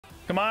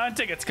Come on,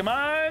 tickets. Come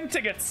on,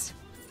 tickets.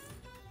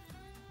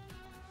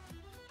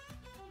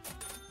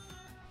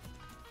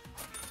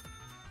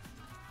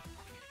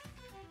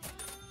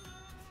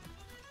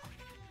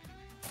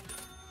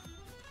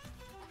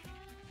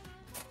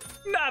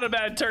 Not a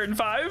bad turn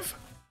 5.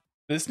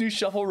 This new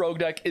Shuffle Rogue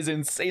deck is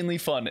insanely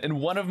fun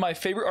and one of my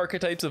favorite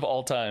archetypes of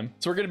all time.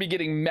 So we're going to be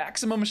getting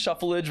maximum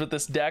shuffleage with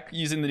this deck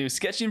using the new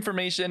Sketchy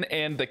Information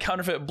and the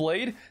Counterfeit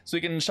Blade, so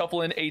we can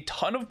shuffle in a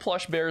ton of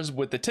plush bears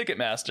with the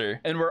Ticketmaster.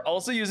 And we're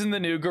also using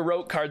the new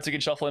Garrote cards, so we can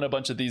shuffle in a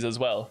bunch of these as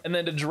well. And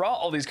then to draw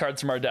all these cards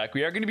from our deck,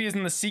 we are going to be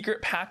using the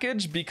secret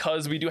package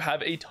because we do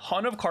have a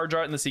ton of card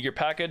draw in the secret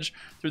package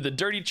through the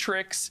dirty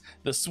tricks,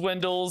 the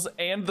swindles,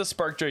 and the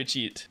Sparkjoy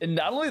cheat. And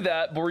not only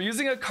that, but we're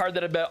using a card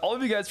that I bet all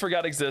of you guys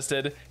forgot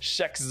existed,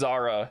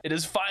 Shekzara. It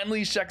is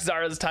finally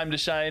Shekzara's time to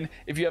shine.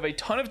 If you have a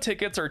ton of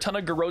tickets or a ton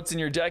of garrotes in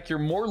your deck, you're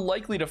more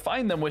likely to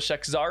find them with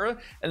Shekzara,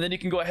 and then you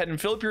can go ahead and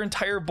fill up your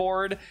entire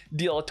board,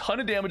 deal a ton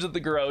of damage with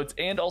the garrotes,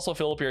 and also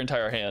fill up your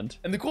entire hand.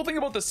 And the cool thing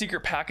about the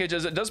secret package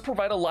is it does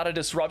provide a lot of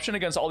disruption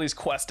against all these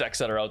quest decks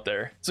that are out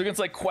there. So against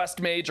like Quest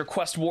Mage or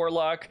Quest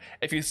Warlock,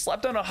 if you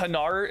slap down a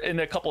Hanar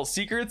in a couple of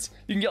secrets,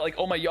 you can get like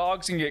Oh My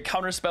Yogs, you can get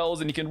counter spells,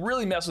 and you can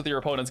really mess with your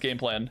opponent's game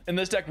plan. And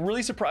this deck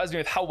really surprised me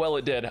with how well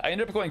it did. I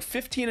ended up going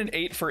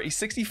 15-8 for a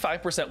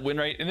 65% win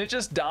rate, and it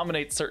just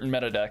dominates certain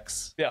meta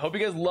decks. Yeah, hope you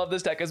guys love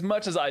this deck as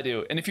much as I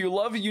do. And if you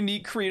love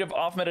unique, creative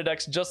off-meta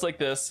decks just like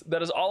this,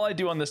 that is all I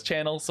do on this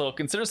channel, so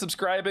consider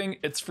subscribing.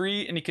 It's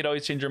free, and you can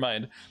always change your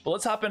mind. But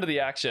let's hop into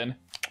the action.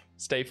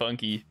 Stay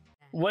funky.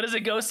 What is a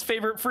ghost's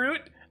favorite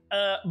fruit?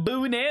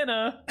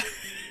 Banana.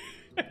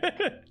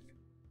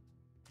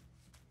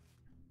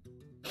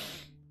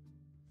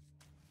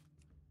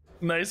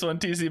 Nice one,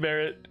 TC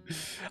Barrett.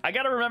 I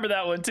gotta remember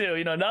that one too.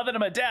 You know, now that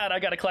I'm a dad, I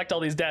gotta collect all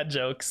these dad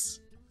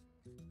jokes.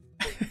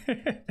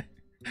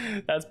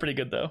 That's pretty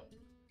good though.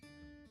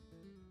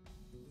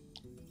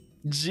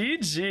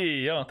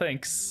 GG. Oh,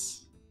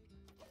 thanks.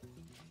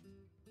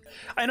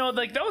 I know,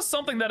 like, that was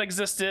something that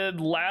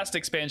existed last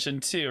expansion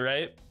too,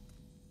 right?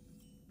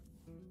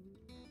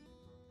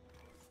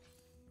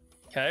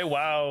 Okay,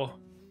 wow.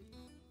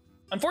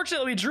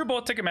 Unfortunately, we drew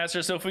both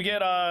Ticketmasters, so if we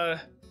get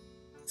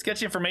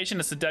Sketchy Information,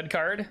 it's a dead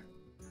card.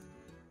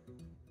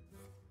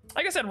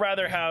 I guess I'd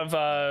rather have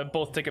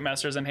both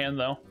Ticketmasters in hand,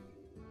 though.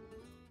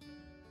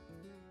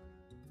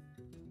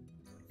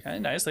 Okay,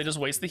 nice. They just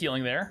waste the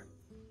healing there.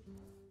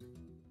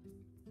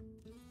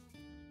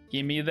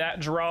 Give me that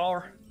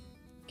drawer.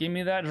 Give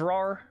me that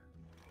drawer.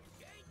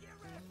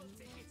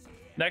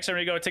 Next, I'm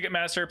going to go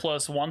Ticketmaster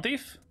plus one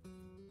Thief.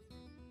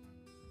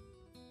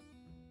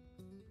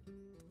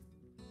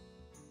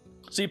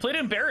 So you played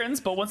in Barons,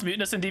 but once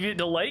Mutinous and Deviant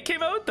Delight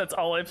came out, that's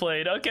all I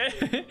played.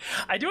 Okay.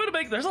 I do want to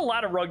make... There's a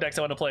lot of rogue decks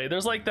I want to play.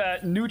 There's like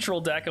that neutral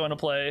deck I want to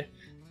play.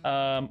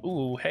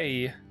 Ooh,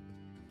 hey.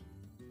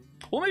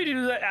 We'll maybe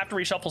do that after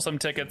we shuffle some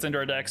tickets into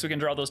our deck so we can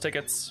draw those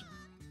tickets.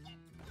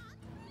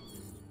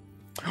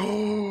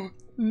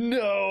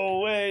 No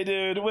way,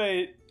 dude.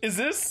 Wait. Is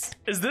this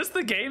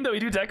the game that we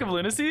do Deck of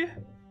Lunacy?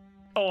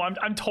 Oh,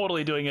 I'm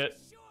totally doing it.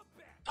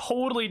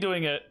 Totally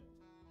doing it.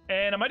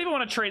 And I might even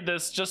want to trade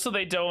this just so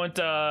they don't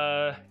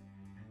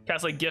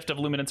cast like Gift of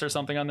Luminance or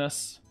something on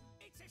this.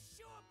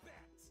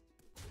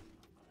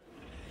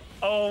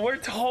 Oh, we're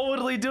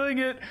totally doing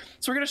it.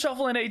 So we're going to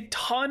shuffle in a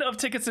ton of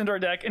tickets into our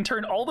deck and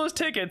turn all those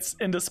tickets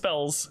into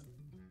spells.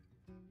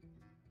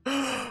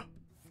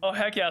 Oh,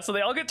 heck yeah. So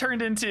they all get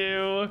turned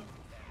into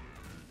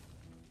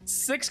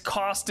 6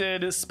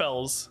 costed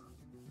spells.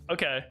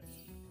 Okay.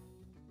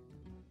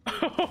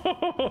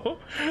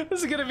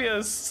 This is going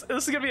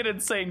to be an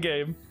insane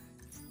game.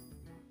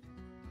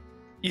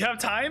 You have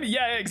time?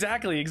 Yeah,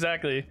 exactly.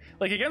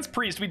 Like against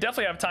Priest, we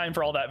definitely have time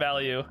for all that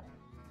value.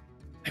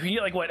 We can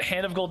get like what,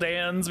 Hand of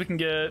Gul'dans, we can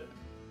get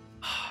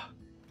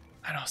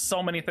I know,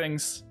 so many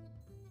things.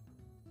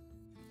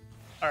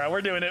 Alright,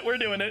 we're doing it.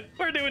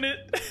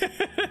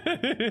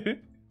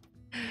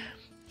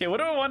 Okay, what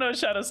do I want to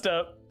Shadow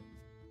Step?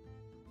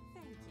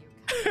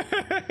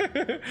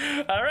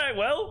 Alright,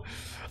 well,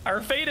 our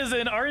fate is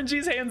in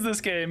RNG's hands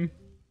this game.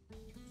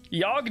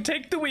 Yogg,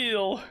 take the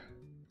wheel.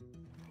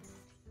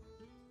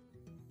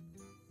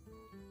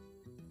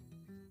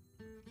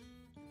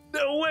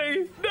 No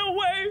way! No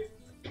way!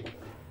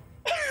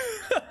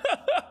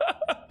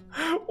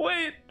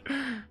 Wait!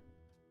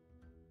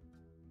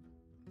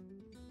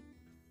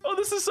 Oh,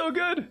 this is so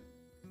good!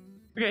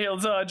 Okay,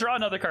 let's draw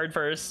another card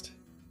first.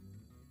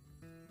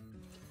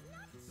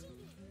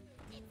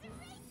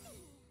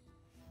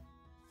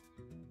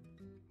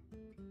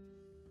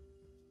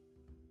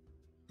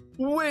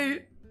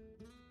 Wait!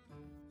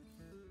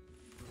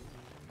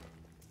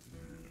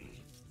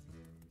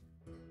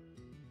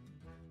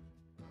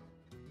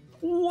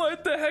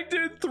 What the heck,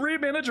 dude? 3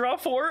 mana, draw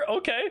 4?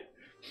 Okay.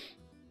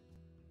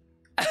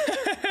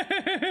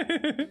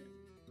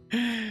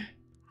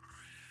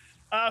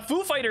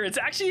 Foo Fighter, it's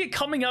actually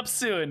coming up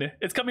soon.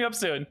 It's coming up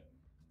soon.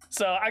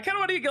 So I kind of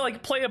want to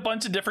like play a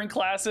bunch of different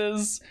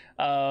classes.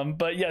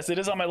 But yes, it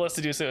is on my list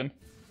to do soon.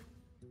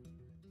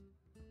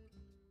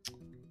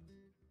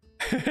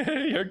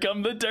 Here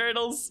come the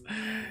turtles.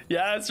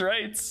 Yeah, that's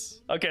right.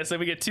 Okay, so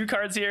we get 2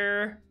 cards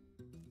here.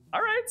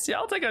 All right, yeah,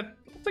 I'll take a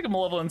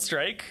Malevolent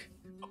Strike.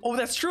 Oh,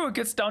 that's true. It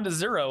gets down to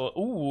 0.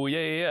 Ooh,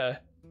 yeah.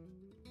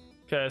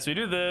 Okay, so we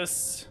do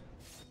this.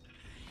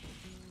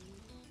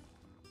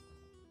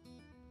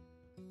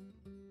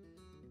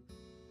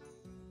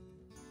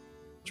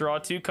 Draw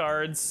 2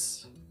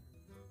 cards.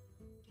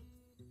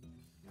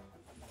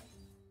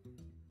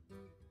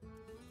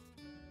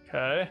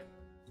 Okay.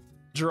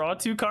 Draw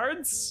 2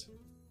 cards.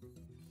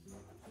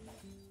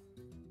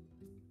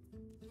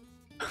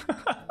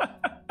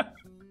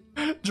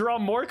 Draw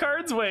more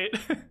cards? Wait.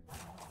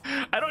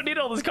 I don't need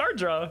all this card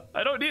draw.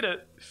 I don't need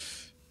it.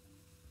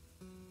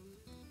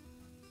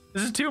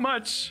 This is too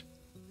much.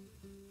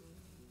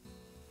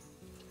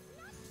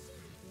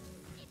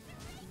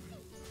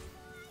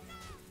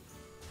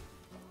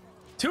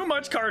 Too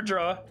much card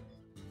draw.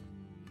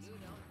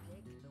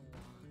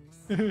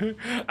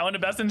 I want a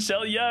best in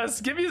shell.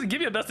 Yes, give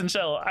me a best in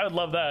shell. I would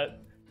love that.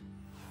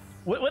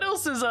 What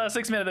else is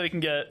 6 mana that we can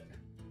get?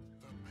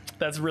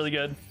 That's really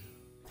good.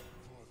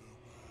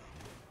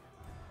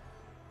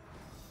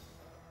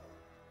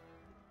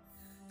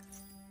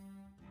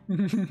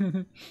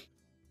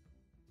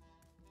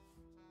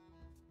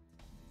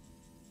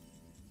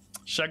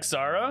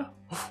 Shekzara?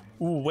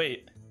 Ooh,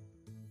 wait.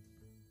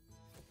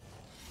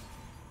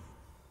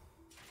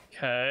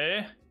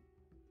 Okay.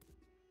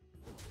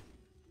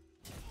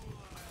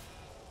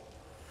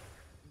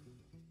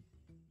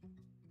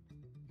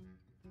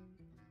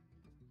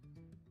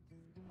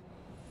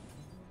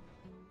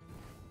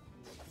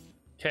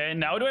 Okay,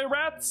 now do I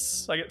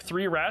rats? I get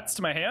 3 rats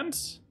to my hand?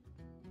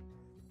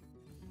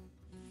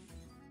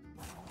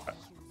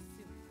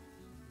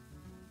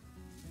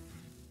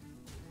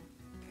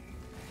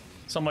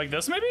 Something like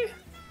this, maybe?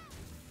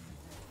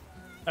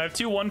 I have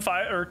 2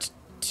 1/5 or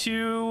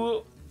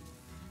 2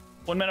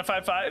 1 mana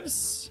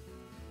 5/5s.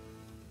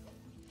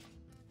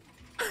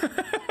 I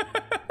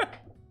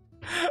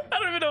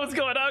don't even know what's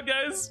going on,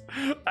 guys.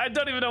 I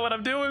don't even know what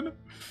I'm doing.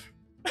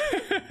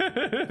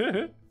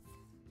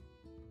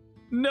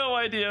 No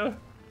idea.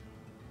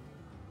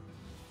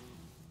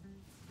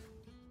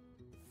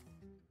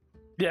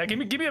 Yeah, give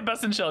me a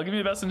best in shell. Give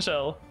me a best in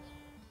shell.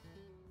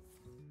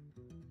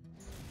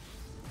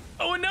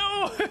 Oh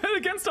no!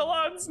 Against all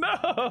odds,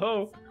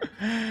 no!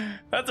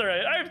 That's all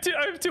right. I have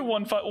two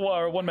 1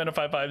 mana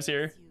 5/5s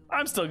here.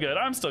 I'm still good.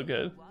 I'm still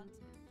good.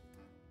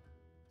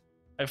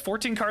 I have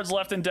 14 cards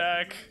left in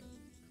deck.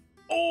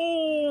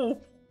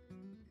 Oh!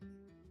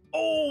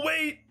 Oh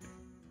wait!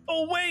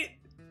 Oh wait!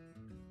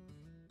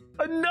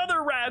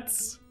 Another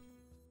rats!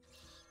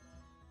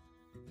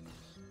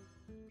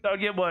 That would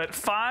get what?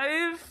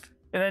 5?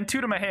 And then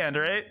 2 to my hand,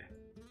 right?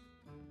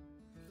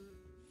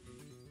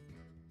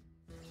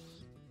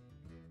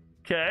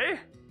 Okay.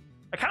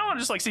 I kind of want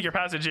to just like Secret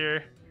Passage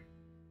here.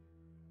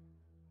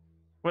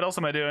 What else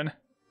am I doing?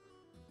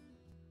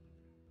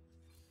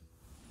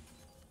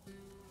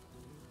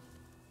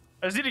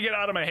 I just need to get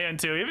out of my hand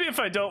too, even if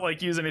I don't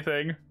like use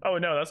anything. Oh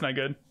no, that's not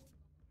good.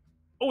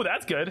 Oh,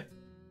 that's good.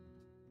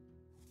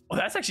 Oh,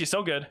 that's actually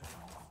so good.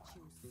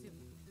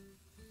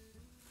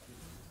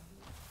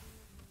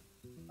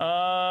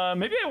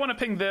 Maybe I want to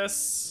ping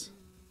this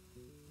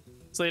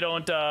so they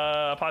don't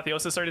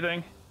apotheosis or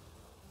anything.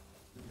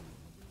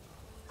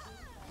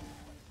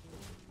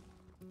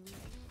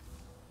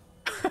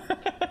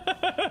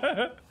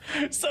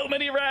 So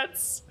many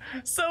rats!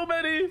 So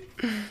many!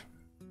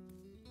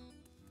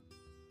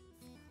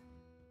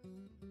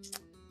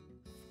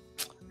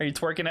 Are you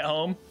twerking at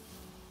home?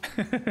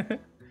 What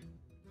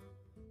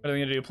are they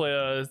gonna do? Play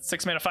a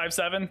 6 mana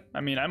 5/7?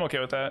 I mean, I'm okay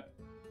with that.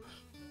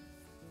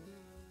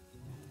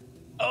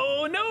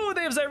 Oh no,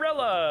 they have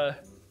Zyrella!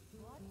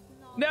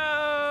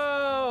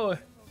 No!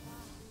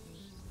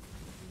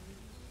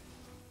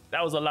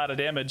 That was a lot of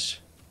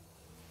damage.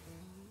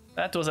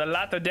 That was a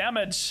lot of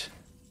damage.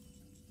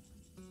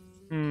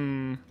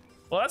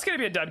 Well, that's gonna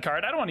be a dead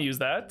card. I don't want to use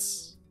that.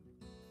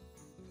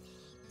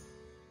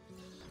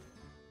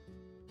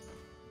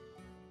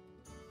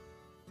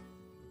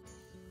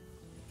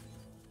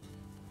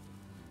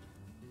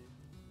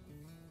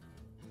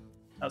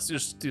 Let's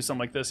just do something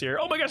like this here.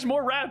 Oh my gosh,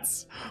 more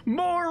rats!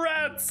 More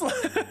rats!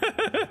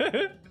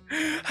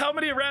 How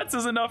many rats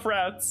is enough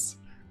rats?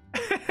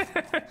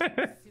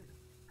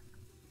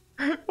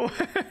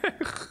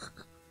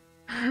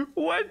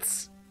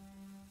 What?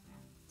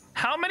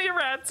 How many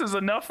rats is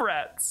enough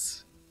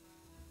rats?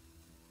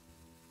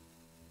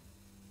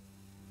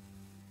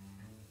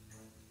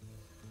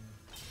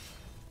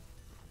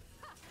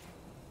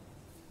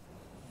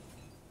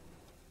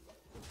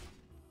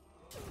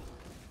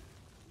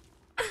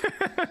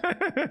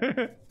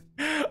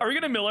 Are we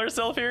gonna mill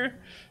ourselves here?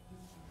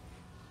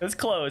 It's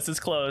close, it's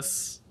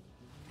close.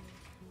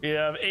 We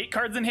have 8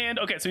 cards in hand.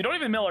 Okay, so we don't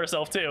even mill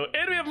ourselves too.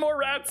 And we have more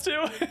rats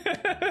too.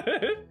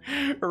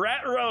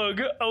 Rat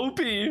rogue, OP.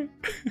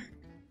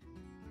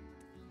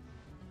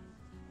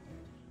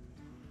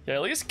 Yeah,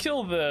 at least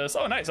kill this.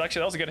 Oh, nice. Actually,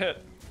 that was a good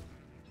hit.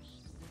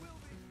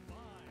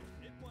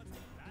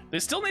 They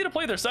still need to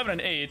play their 7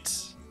 and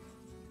 8.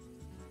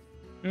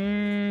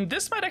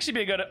 This might actually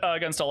be good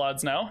against all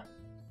odds now.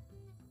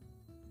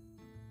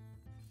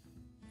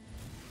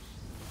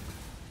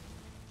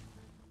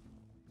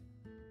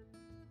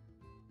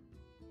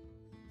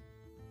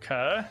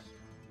 Okay.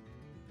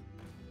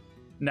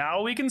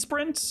 Now we can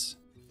sprint.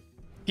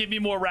 Give me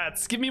more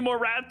rats. Give me more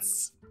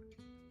rats.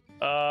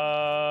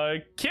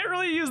 Can't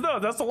really use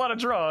those. That's a lot of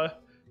draw.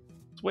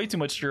 It's way too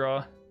much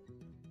draw.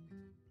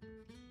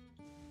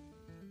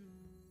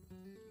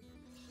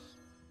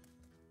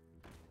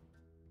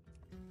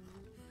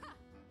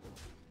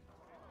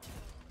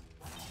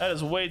 That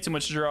is way too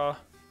much draw.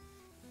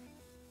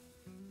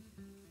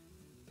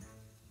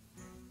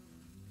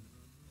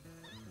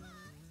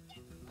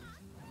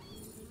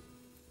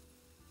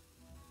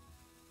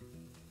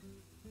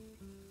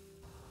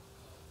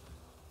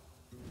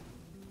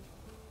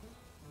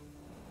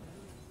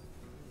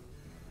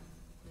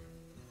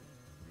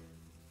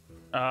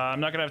 I'm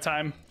not gonna have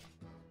time.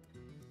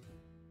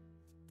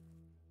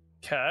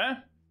 Okay.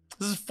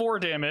 This is 4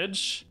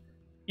 damage.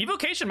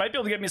 Evocation might be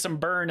able to get me some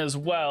burn as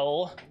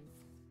well.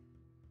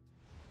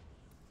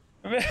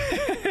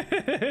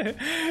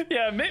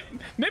 Yeah, maybe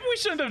we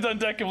shouldn't have done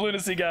Deck of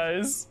Lunacy,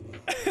 guys.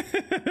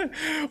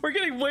 We're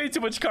getting way too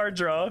much card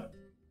draw.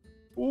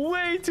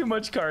 Way too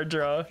much card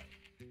draw.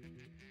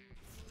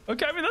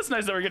 Okay, I mean, that's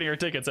nice that we're getting our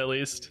tickets at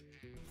least.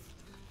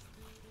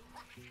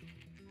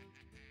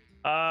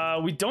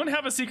 We don't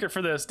have a secret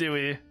for this, do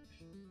we?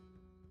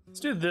 Let's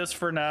do this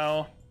for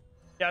now.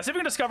 Yeah, see if we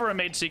can discover a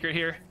mage secret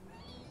here.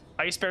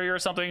 Ice barrier or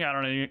something. I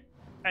don't know.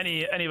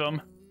 Any of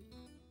them.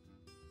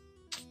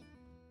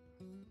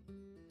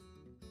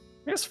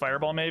 I guess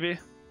fireball maybe.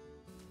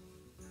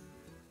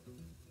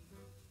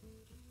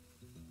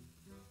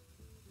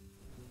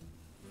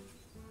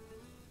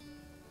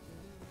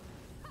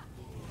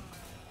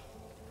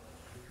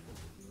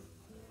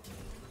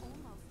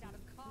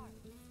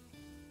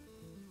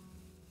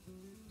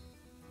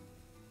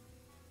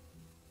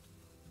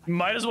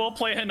 Might as well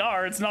play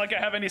Hanar. It's not like I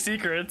have any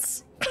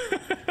secrets.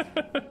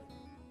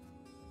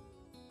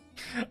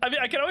 I mean,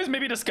 I can always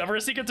maybe discover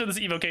a secret through this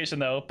evocation,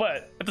 though.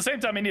 But at the same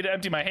time, I need to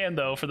empty my hand,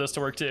 though, for this to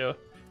work, too.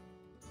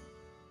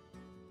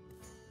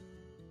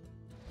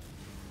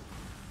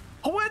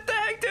 What the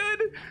heck,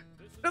 dude?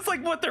 That's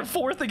like, what, they're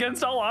 4th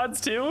against all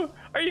odds, too?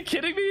 Are you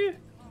kidding me?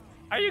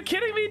 Are you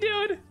kidding me,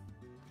 dude?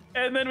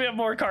 And then we have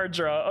more card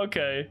draw.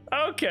 Okay.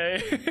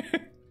 Okay.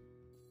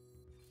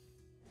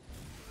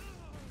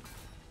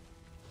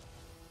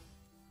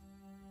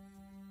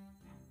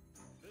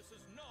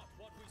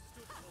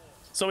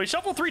 So we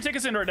shuffle 3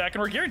 tickets into our deck,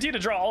 and we're guaranteed to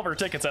draw all of our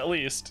tickets at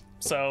least.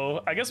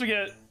 So I guess we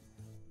get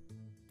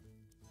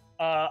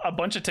a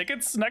bunch of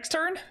tickets next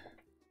turn.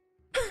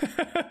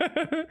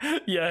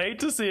 Yeah, I hate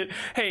to see it.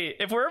 Hey,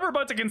 if we're ever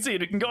about to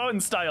concede, we can go out in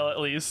style at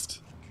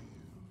least.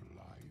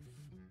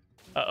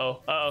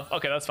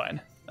 Okay, that's fine.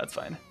 That's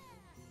fine.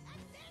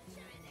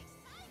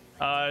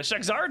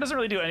 Shekzara doesn't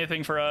really do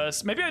anything for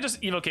us. Maybe I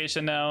just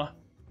evocation now.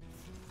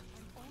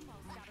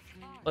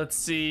 Let's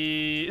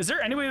see. Is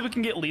there any way we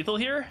can get lethal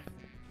here?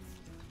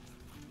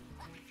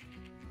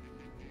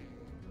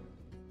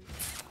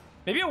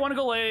 Maybe I want to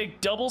go like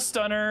double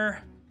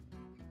stunner,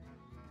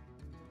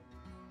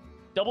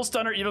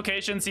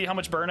 evocation, see how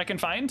much burn I can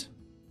find.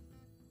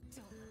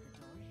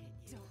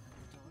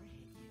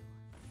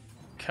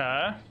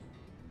 Okay.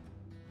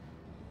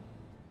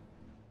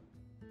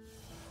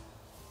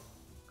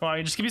 Come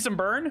on, just give me some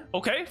burn.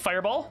 Okay,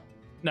 fireball.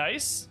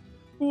 Nice.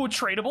 Ooh,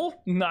 tradable.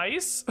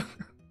 Nice.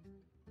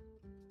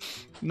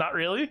 Not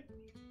really.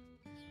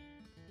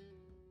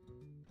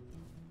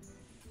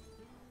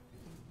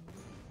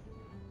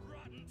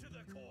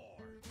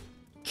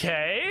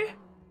 Okay.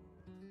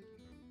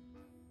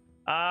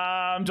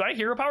 Do I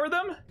hero power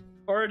them?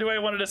 Or do I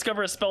want to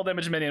discover a spell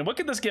damage minion? What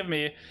could this give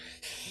me?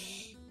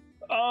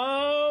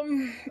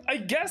 I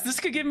guess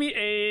this could give me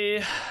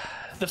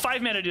the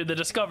 5-mana dude, the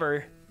discover.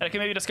 And I can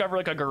maybe discover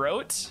like a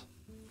garrote.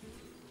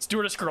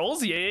 Steward of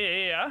Scrolls,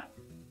 yeah.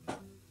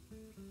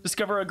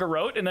 Discover a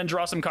garrote and then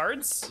draw some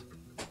cards.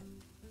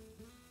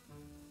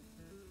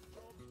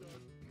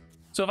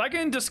 So if I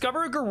can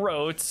discover a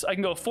garrote, I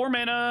can go 4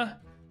 mana.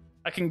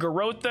 I can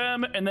garrote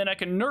them, and then I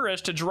can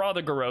nourish to draw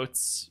the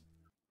garrotes.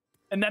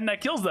 And then that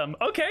kills them.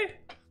 Okay.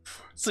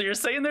 So you're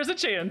saying there's a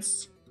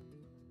chance.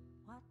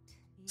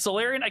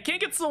 Solarian? I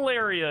can't get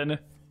Solarian,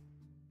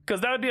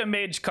 because that would be a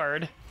mage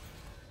card.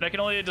 And I can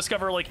only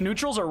discover, like,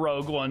 neutrals or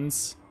rogue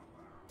ones.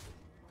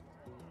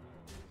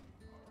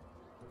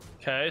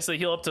 Okay, so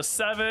heal up to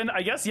 7.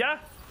 I guess, yeah.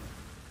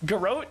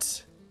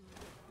 Garrote.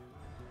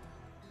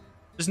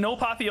 There's no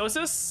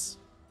Apotheosis.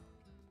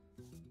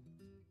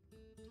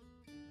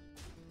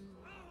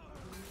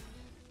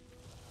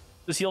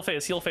 Just heal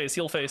face, heal face,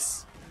 heal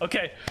face.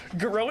 Okay,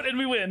 garrote and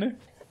we win.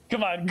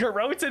 Come on,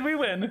 garrote and we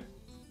win.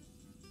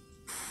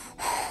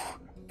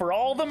 For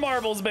all the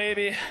marbles,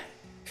 baby.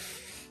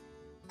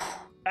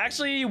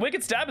 Actually,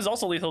 Wicked Stab is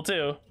also lethal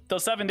too.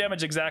 Does 7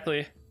 damage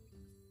exactly.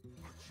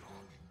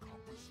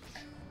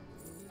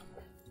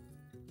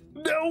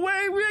 No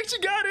way, we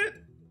actually got it.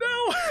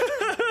 No.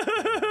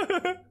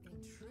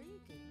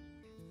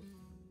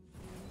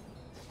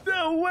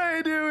 No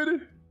way,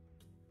 dude.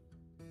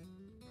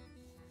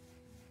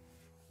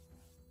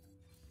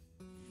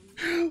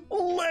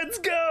 Let's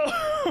go.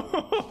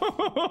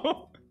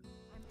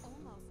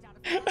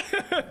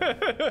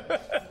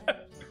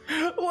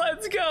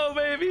 Let's go,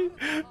 baby.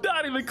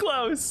 Not even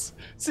close.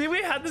 See,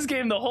 we had this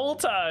game the whole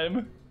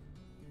time.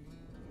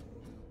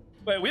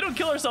 Wait, we don't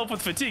kill ourselves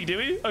with fatigue, do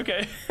we?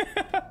 Okay.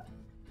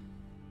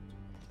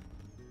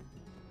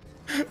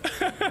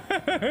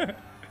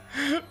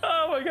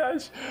 Oh my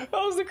gosh. That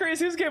was the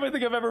craziest game I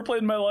think I've ever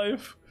played in my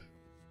life.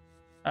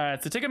 All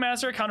right, so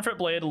Ticketmaster, Counterfeit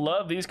Blade.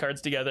 Love these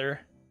cards together.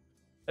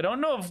 I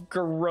don't know if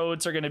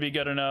garrotes are going to be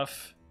good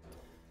enough.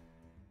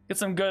 Get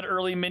some good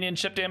early minion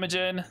chip damage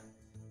in.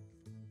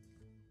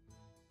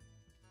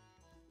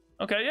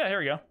 Okay, yeah, here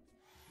we go.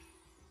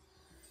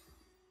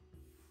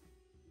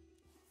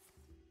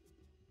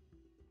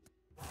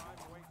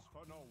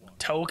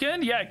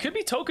 Token? Yeah, it could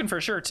be token for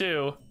sure,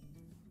 too.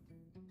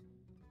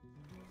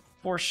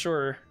 For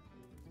sure.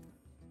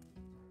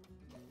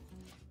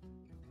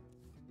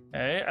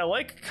 Okay, I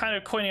like kind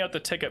of coining out the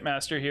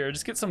Ticketmaster here.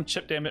 Just get some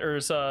chip damage,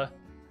 or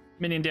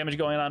minion damage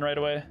going on right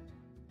away.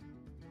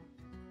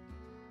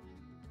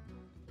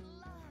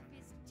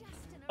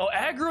 Oh,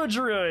 aggro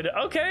druid.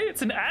 Okay,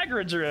 it's an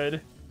aggro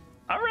druid.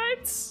 All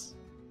right.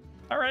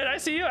 All right, I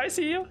see you, I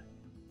see you.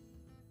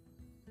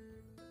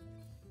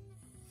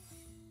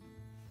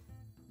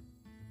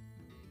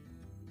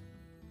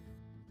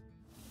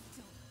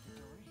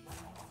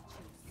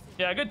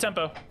 Yeah, good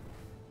tempo.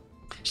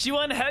 She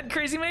won head,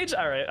 Crazy Mage?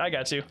 All right, I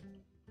got you.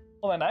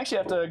 Hold on, I actually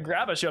have to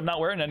grab a shoe. I'm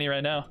not wearing any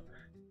right now.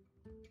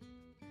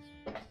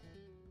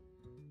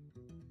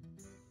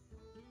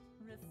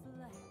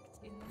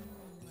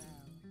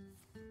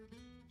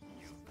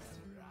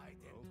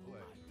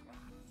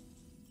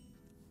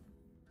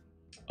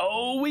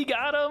 Oh, we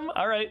got him.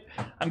 All right.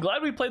 I'm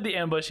glad we played the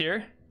ambush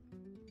here.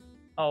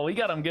 Oh, we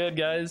got him good,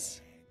 guys.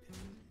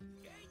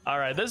 All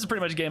right, this is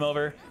pretty much game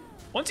over.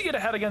 Once you get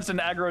ahead against an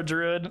aggro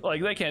druid,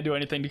 like, they can't do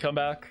anything to come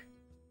back.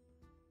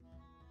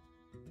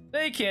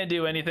 They can't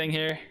do anything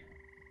here.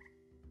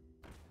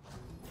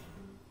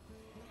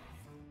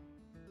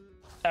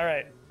 All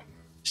right.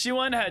 She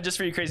won head just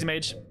for you, Crazy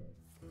Mage.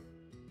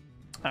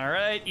 All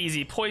right,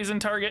 easy poison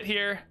target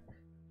here.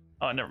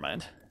 Oh, never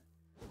mind.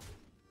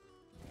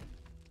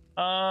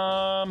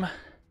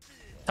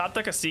 Top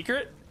deck a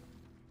secret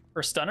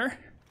or stunner.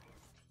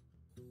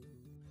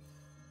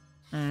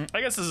 I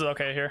guess this is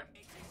okay here.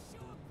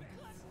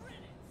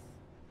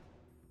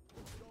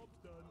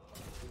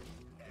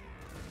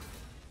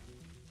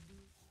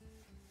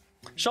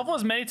 Shuffle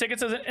as many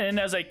tickets in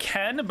as I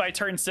can by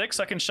turn 6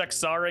 so I can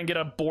Shekzara and get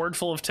a board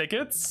full of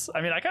tickets. I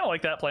mean, I kind of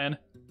like that plan.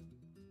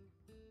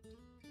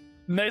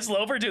 Nice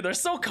loafer, dude. They're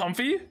so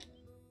comfy.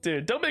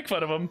 Dude, don't make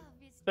fun of them.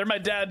 They're my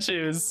dad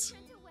shoes.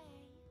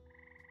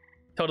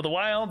 Toe to the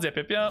wild. Yep,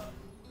 yep, yep.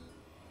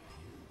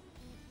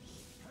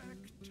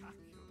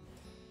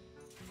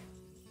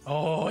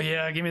 Oh,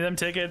 yeah. Give me them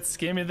tickets.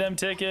 Give me them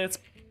tickets.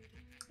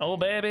 Oh,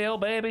 baby. Oh,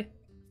 baby.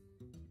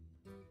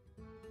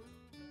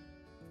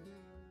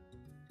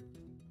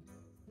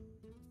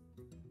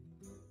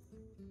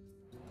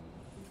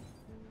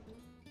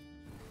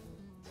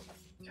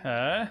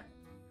 Okay.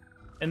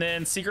 And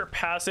then secret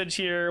passage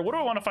here. What do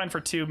I want to find for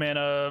 2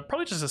 mana?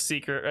 Probably just a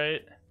secret,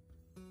 right?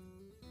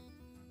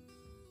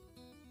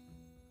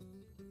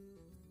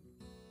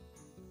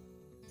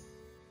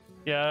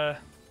 Yeah.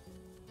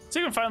 So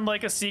you can find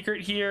like a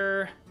secret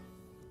here.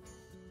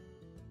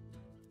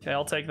 Okay,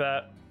 I'll take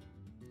that.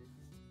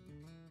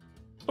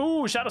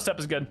 Ooh, Shadow Step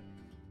is good.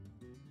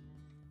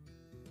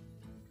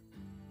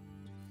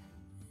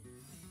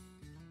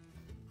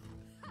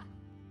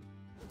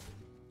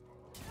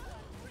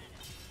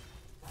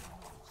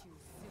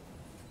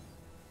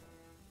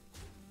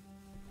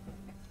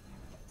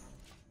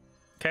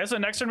 Okay, so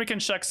next turn we can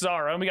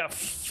Shekzara, and we got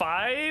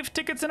 5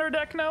 tickets in our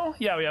deck now?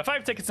 Yeah, we have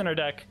 5 tickets in our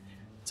deck.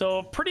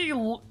 So pretty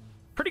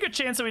good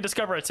chance that we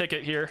discover a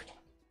ticket here.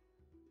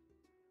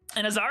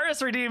 And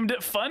Azaris redeemed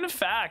fun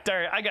fact. All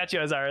right, I got you,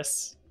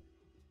 Azaris.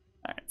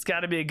 All right, it's got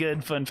to be a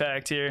good fun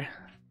fact here.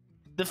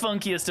 The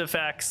funkiest of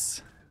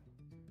facts.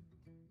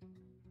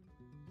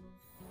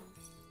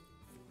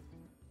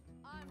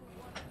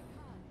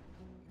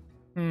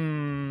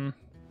 The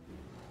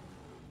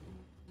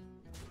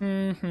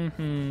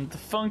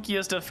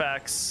funkiest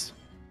effects.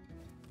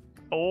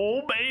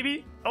 Oh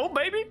baby, oh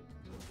baby.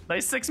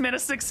 Nice 6 mana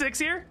 6/6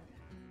 here.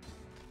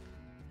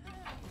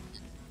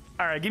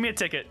 All right, give me a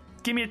ticket.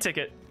 Give me a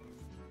ticket.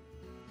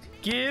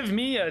 Give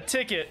me a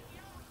ticket.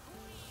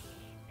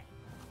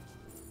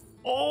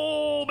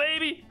 Oh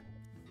baby.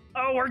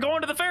 Oh, we're going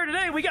to the fair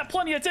today. We got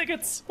plenty of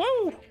tickets.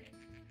 Woo!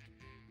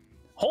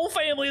 Whole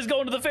family is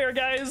going to the fair,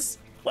 guys.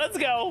 Let's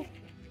go.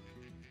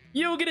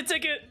 You get a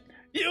ticket.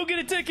 You get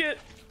a ticket.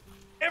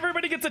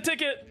 Everybody gets a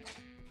ticket.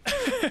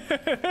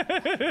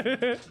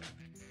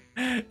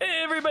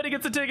 Everybody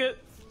gets a ticket.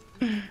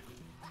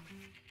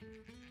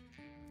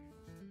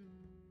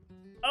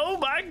 Oh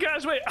my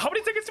gosh, wait, how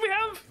many tickets do we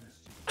have?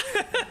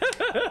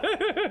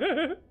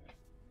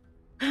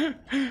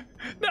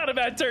 Not a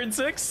bad turn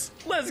 6.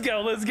 Let's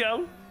go, let's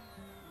go.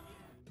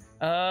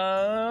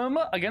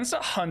 Against a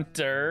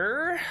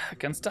hunter.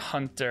 Against a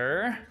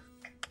hunter.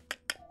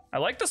 I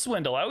like the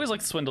swindle. I always like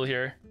the swindle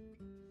here.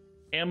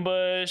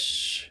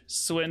 Ambush,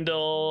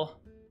 swindle.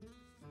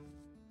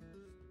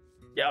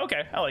 Yeah,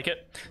 okay, I like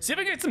it. See if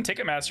I can get some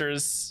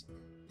Ticketmasters.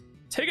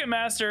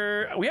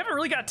 Ticketmaster. We haven't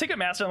really got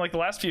Ticketmaster in like the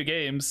last few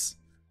games.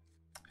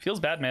 Feels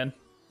bad, man.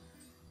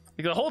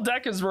 Like the whole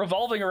deck is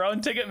revolving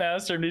around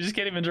Ticketmaster and you just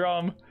can't even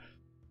draw them.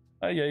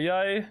 Ay, ay,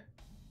 ay.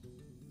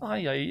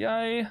 Ay, ay,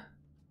 ay.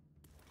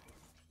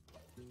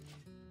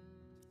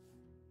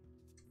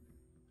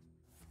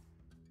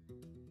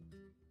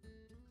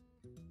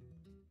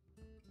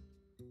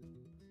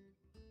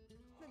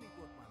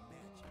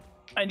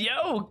 And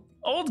yo,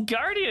 old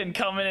Guardian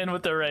coming in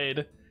with the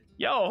raid.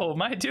 Yo,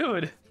 my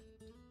dude.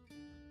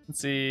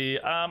 Let's see.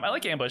 I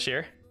like ambush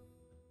here.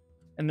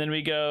 And then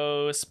we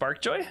go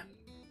Sparkjoy.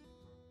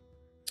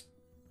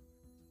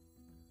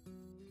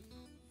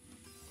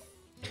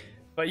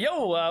 But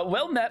yo,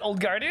 well met, Old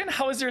Guardian.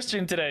 How was your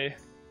stream today?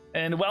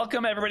 And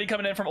welcome everybody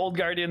coming in from Old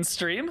Guardian's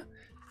stream.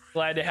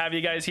 Glad to have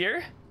you guys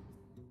here.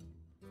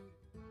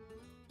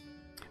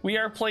 We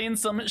are playing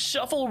some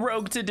Shuffle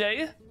Rogue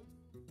today.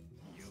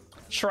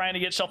 Trying to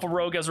get Shuffle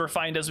Rogue as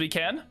refined as we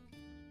can.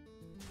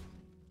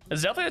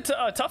 It's definitely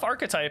a tough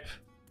archetype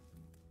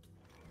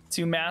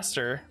to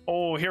master.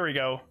 Oh, here we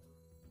go.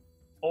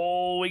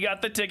 Oh, we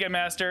got the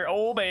Ticketmaster.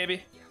 Oh,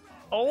 baby.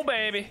 Oh,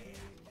 baby.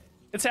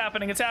 It's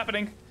happening. It's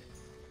happening.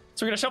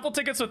 So we're going to shuffle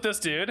tickets with this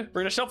dude.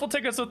 We're going to shuffle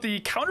tickets with the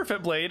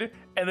Counterfeit Blade.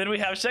 And then we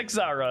have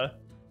Shekzara.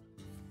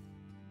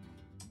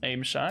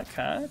 Aim shot.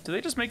 Huh? Do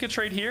they just make a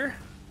trade here?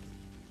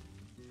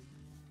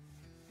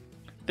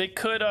 They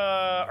could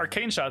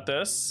Arcane Shot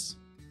this.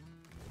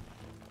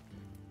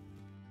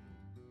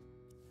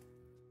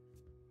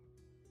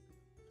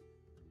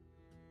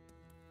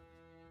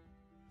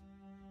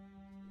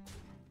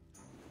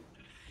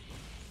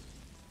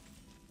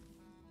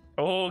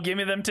 Oh, give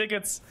me them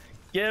tickets.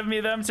 Give me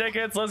them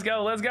tickets. Let's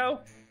go. Let's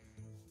go.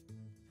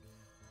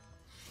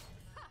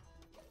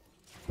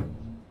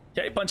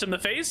 Okay, punch him in the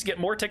face. Get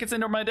more tickets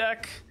into my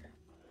deck.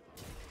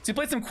 So you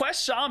played some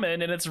Quest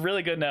Shaman, and it's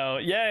really good now.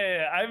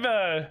 Yeah.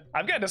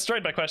 I've got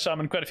destroyed by Quest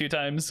Shaman quite a few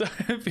times.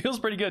 It feels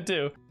pretty good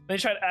too. They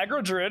tried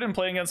aggro Druid and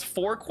playing against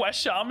 4 Quest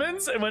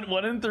Shamans and went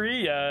 1 and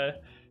 3. Yeah,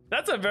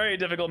 that's a very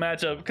difficult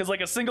matchup because like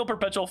a single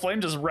Perpetual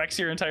Flame just wrecks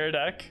your entire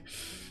deck.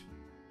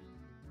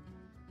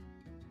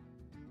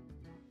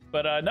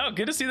 But no,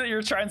 good to see that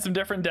you're trying some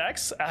different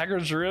decks.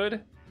 Aggro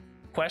Druid,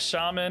 Quest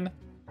Shaman.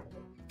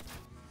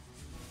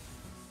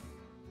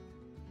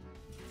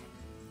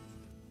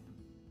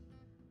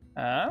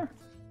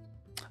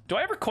 Do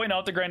I ever coin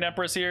out the Grand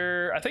Empress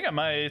here? I think I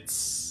might.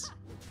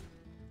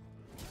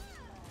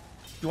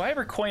 Do I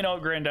ever coin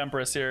out Grand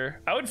Empress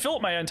here? I would fill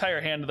up my entire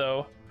hand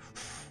though.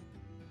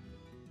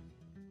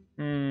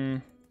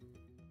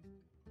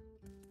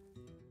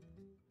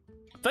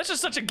 That's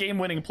just such a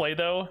game-winning play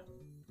though.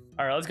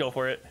 All right, let's go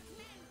for it.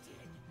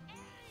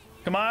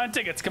 Come on,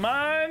 tickets. Come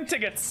on,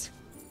 tickets.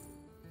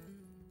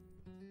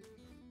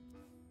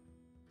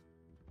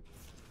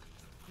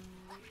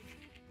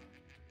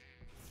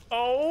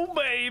 Oh,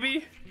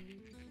 baby.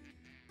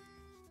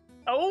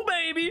 Oh,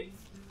 baby.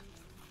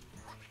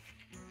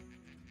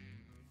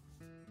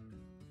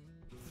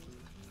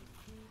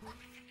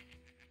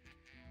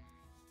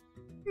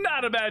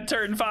 Not a bad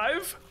turn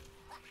 5.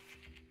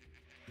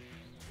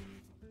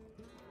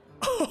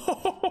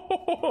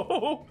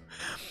 Oh,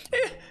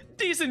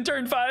 decent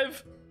turn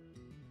 5.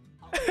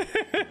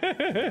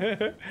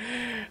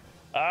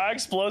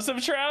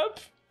 Explosive trap.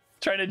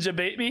 Trying to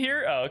jabait me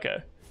here. Oh, okay.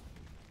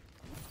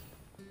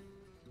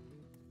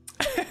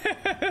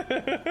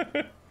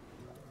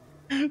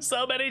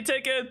 So many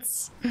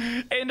tickets,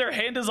 and our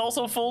hand is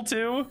also full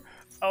too.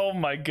 Oh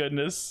my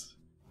goodness,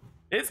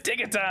 it's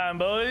ticket time,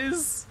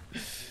 boys.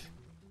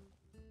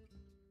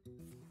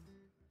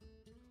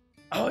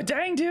 Oh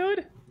dang,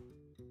 dude.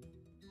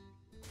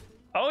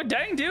 Oh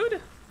dang, dude.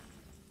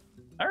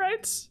 All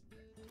right,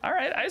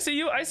 I see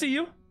you. I see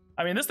you.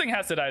 I mean, this thing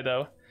has to die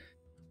though.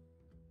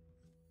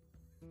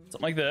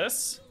 Something like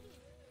this.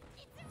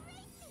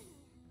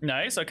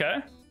 Nice. Okay.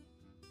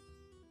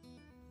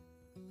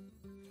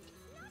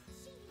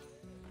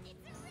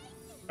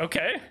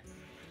 Okay.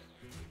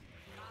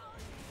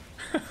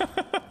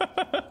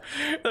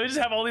 We just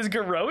have all these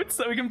garrotes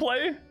that we can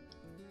play.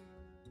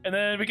 And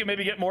then we can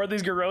maybe get more of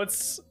these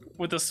garrotes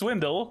with the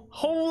swindle.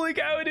 Holy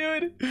cow,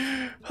 dude.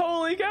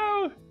 Holy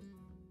cow.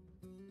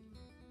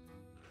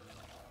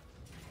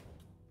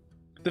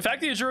 The fact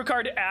that you drew a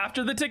card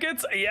after the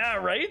tickets. Yeah,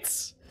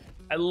 right?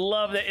 I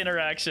love that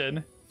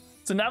interaction.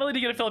 So not only do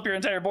you get to fill up your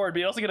entire board,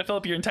 but you also get to fill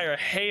up your entire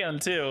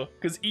hand too.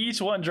 Because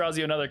each one draws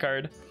you another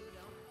card.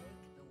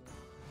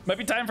 Might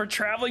be time for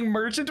Traveling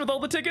Merchant with all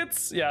the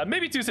tickets. Yeah,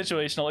 maybe too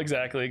situational.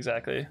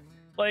 Exactly.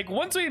 Like,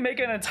 once we make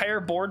an entire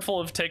board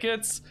full of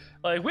tickets,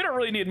 like, we don't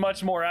really need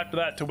much more after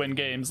that to win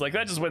games. Like,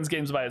 that just wins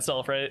games by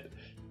itself, right?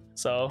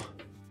 So,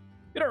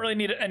 we don't really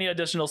need any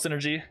additional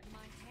synergy.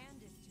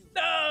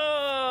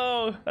 No!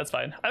 no, that's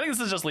fine. I think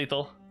this is just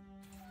lethal.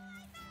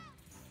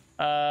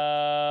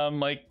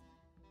 Like,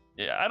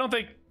 yeah, I don't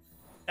think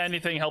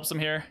anything helps him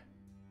here.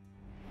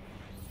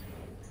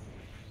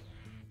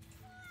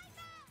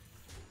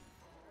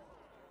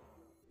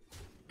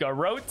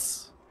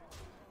 Garrote.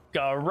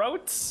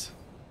 Garrote.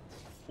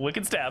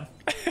 Wicked stab.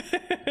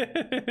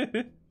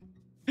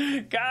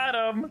 Got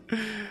him.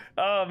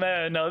 Oh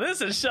man, no,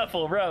 this is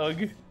Shuffle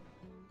Rogue.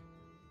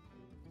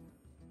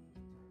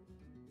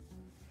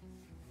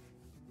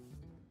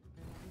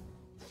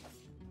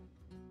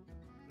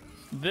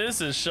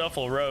 This is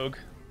Shuffle Rogue.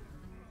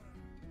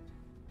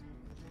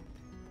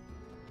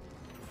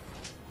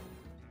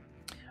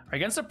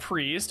 Against a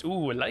priest.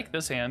 Ooh, I like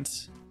this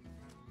hand.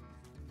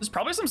 There's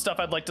probably some stuff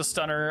I'd like to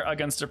stunner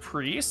against a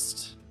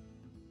priest.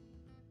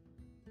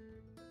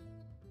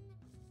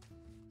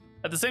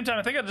 At the same time,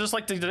 I think I'd just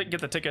like to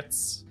get the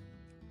tickets.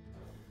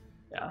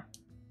 Yeah.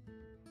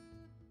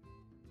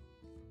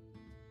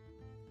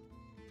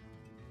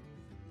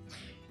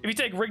 If you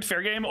take rigged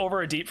fair game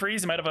over a deep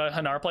freeze, you might have a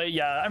Hanar play.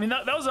 Yeah, I mean,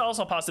 that was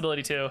also a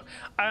possibility too.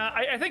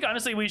 I think,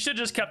 honestly, we should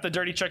just kept the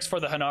dirty tricks for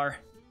the Hanar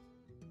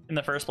in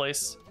the first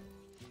place.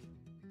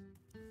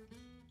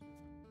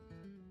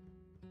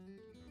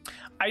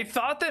 I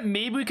thought that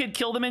maybe we could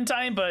kill them in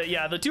time, but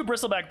yeah, the 2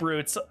 bristleback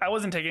brutes, I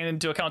wasn't taking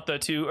into account the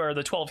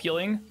 12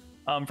 healing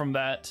from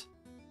that.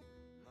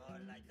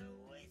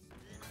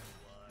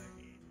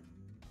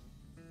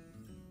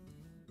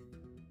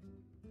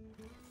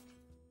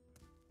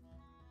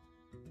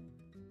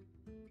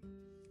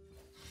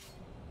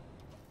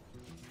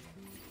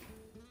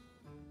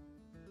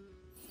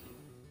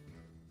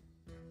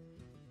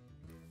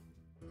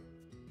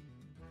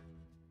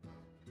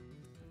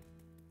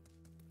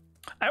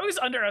 I always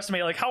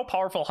underestimate like how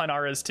powerful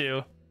Hanar is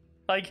too.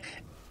 Like,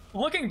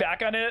 looking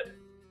back on it,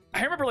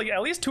 I remember like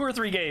at least 2 or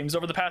 3 games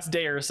over the past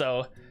day or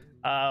so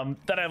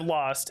that I've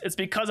lost. It's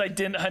because I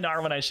didn't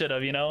Hanar when I should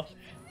have, you know?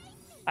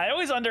 I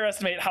always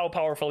underestimate how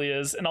powerful he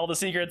is and all the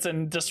secrets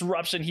and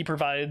disruption he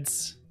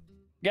provides.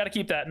 Gotta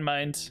keep that in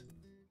mind.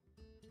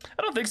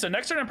 I don't think so.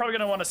 Next turn I'm probably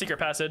gonna want a secret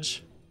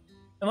passage.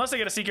 Unless I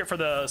get a secret for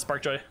the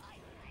Sparkjoy.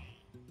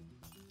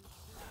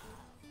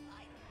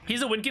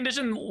 He's a win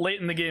condition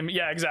late in the game.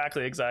 Yeah,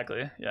 exactly,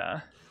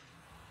 yeah.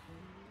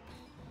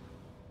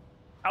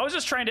 I was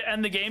just trying to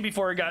end the game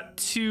before it got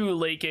too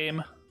late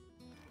game.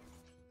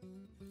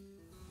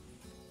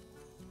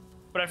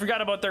 But I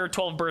forgot about their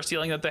 12 burst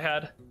healing that they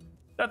had.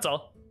 That's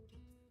all.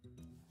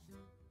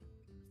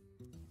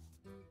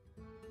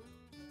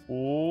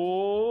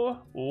 Ooh,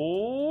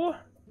 ooh.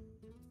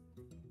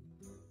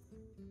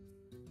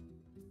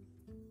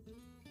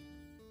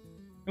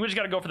 We just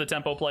gotta go for the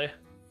tempo play.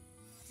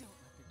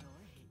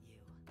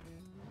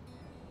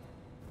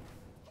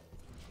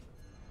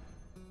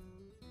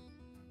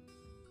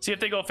 See if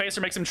they go face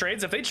or make some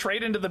trades. If they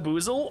trade into the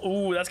Boozle,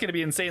 ooh, that's gonna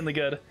be insanely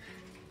good.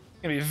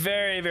 Gonna be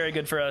very, very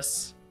good for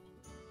us.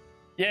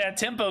 Yeah,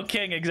 Tempo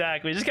King,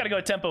 exactly. We just gotta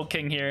go Tempo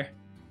King here.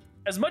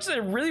 As much as I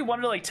really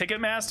wanted to like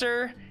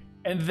Ticketmaster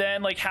and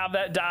then like have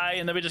that die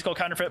and then we just go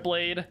Counterfeit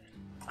Blade,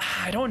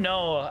 I don't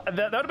know. That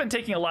would have been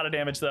taking a lot of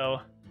damage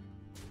though.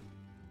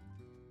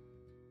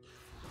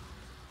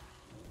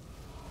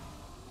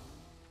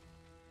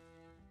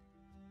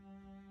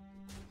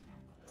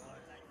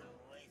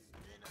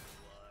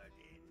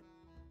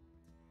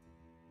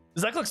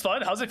 Zach looks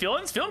fun. How's it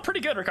feeling? It's feeling pretty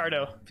good,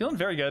 Ricardo. Feeling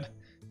very good.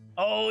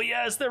 Oh,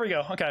 yes. There we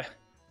go. Okay.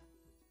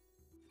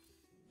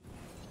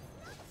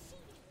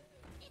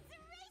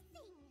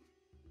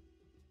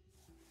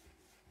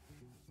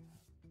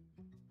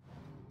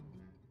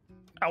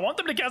 I want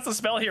them to cast a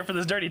spell here for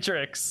this dirty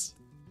tricks.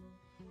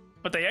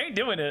 But they ain't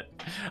doing it.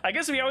 I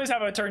guess we always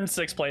have a turn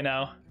 6 play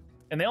now.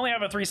 And they only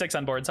have a 3/6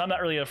 on board, so I'm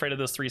not really afraid of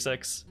this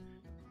 3/6.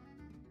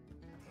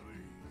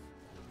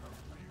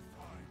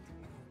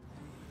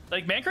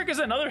 Like, Mankrik is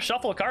another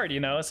shuffle card, you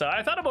know? So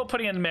I thought about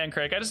putting in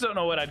Mankrik. I just don't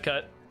know what I'd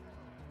cut.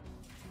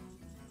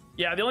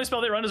 Yeah, the only spell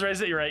they run is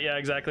Raise It. You're right. Yeah,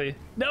 exactly.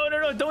 No, no,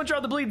 no. Don't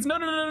draw the bleeds. No,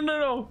 no, no, no, no,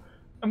 no.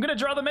 I'm going to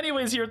draw them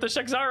anyways here with the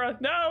Shekzara.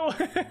 No.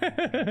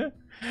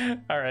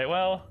 All right,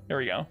 well, here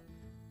we go.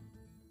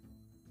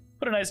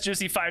 Put a nice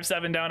juicy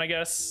 5/7 down, I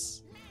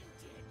guess.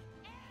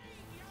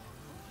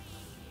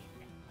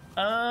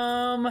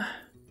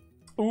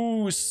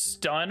 Ooh,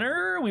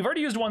 Stunner? We've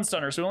already used 1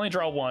 Stunner, so we only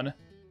draw 1.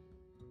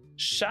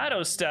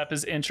 Shadow Step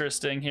is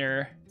interesting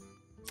here.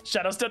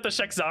 Shadow Step the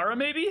Shekzara,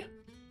 maybe?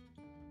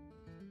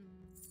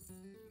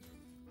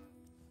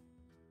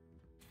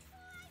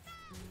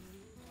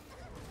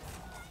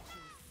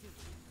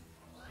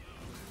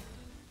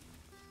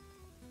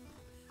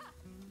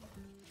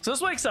 So this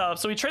wakes up,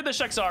 so we trade the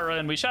Shekzara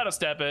and we Shadow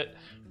Step it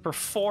for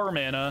 4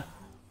 mana.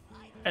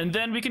 And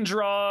then we can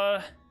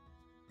draw...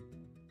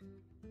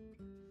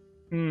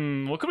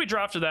 what could we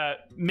draw after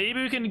that?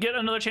 Maybe we can get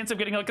another chance of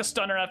getting like a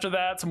Stunner after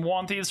that, some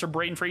Wand Thieves for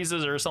Brain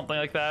Freezes or something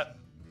like that.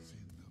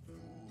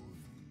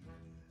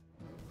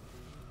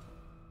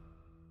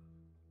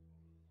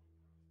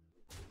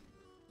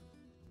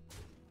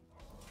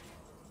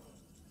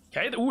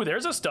 Okay, ooh,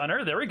 there's a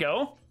Stunner. There we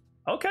go.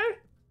 Okay.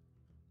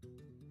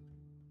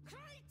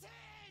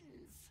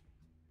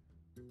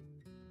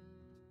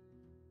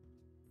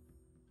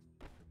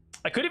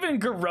 I could even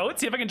garrote,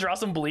 see if I can draw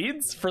some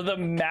bleeds for the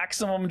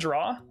maximum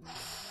draw.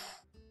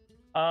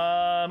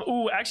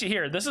 Ooh, actually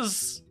here, this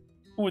is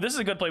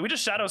a good play. We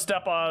just shadow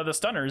step the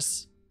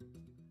stunners.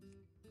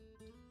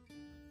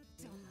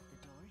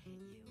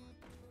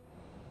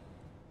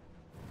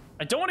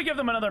 I don't want to give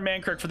them another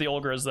man crick for the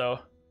Olgras though.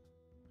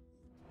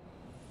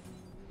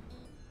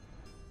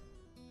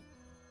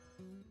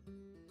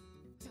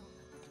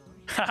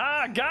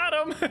 Haha, got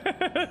him!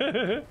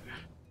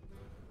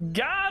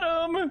 Got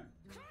him!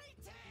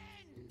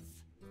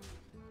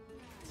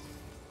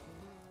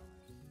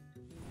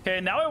 Okay,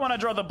 now I want to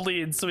draw the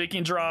bleeds so we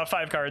can draw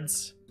 5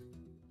 cards.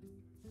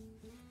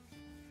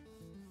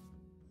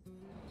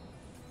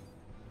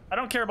 I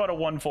don't care about a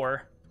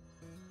 1/4.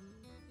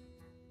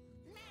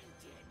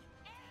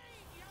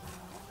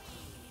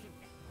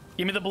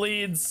 Give me the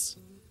bleeds.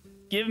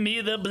 Give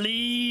me the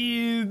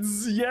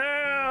bleeds.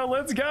 Yeah,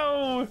 let's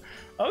go.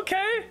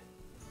 Okay.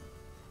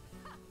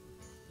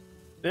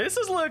 This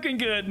is looking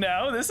good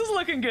now. This is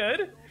looking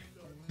good.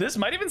 This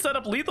might even set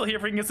up lethal here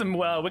if we can get some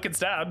wicked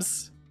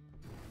stabs.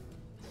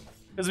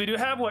 Because we do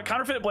have, what,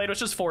 Counterfeit Blade,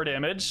 which is 4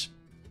 damage.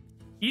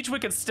 Each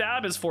wicked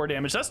stab is 4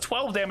 damage. That's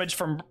 12 damage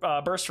from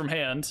burst from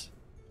hand.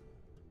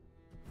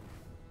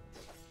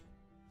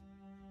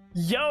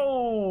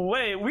 Yo,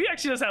 wait, we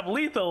actually just have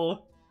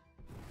lethal.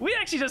 We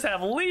actually just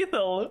have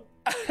lethal.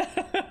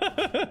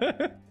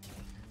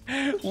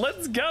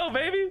 Let's go,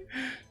 baby.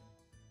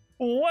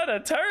 What a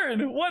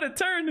turn. What a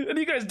turn. And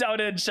you guys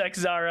doubted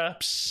Shekzara.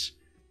 Psh.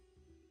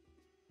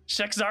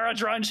 Shekzara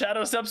drawing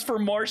shadow steps for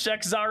more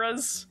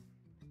Shekzaras.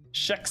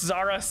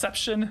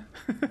 Shekzara-ception.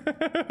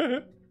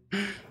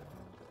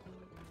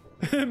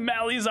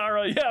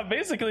 Malizara. Yeah,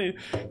 basically.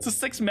 It's a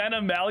 6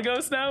 mana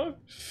Malagos now.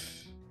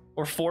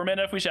 Or 4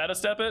 mana if we shadow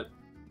step it.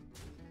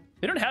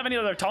 They don't have any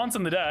other taunts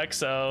in the deck,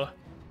 so...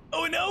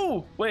 Oh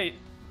no! Wait.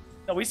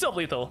 No, we still have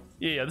lethal.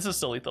 Yeah, this is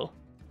still lethal.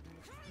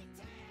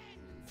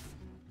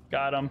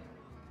 Got him.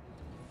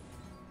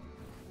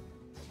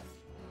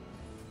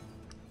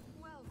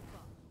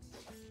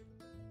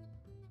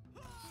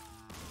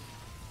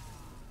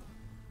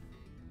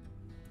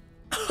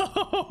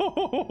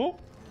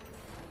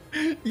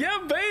 Yeah,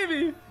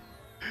 baby!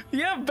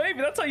 Yeah,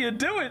 baby, that's how you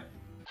do it!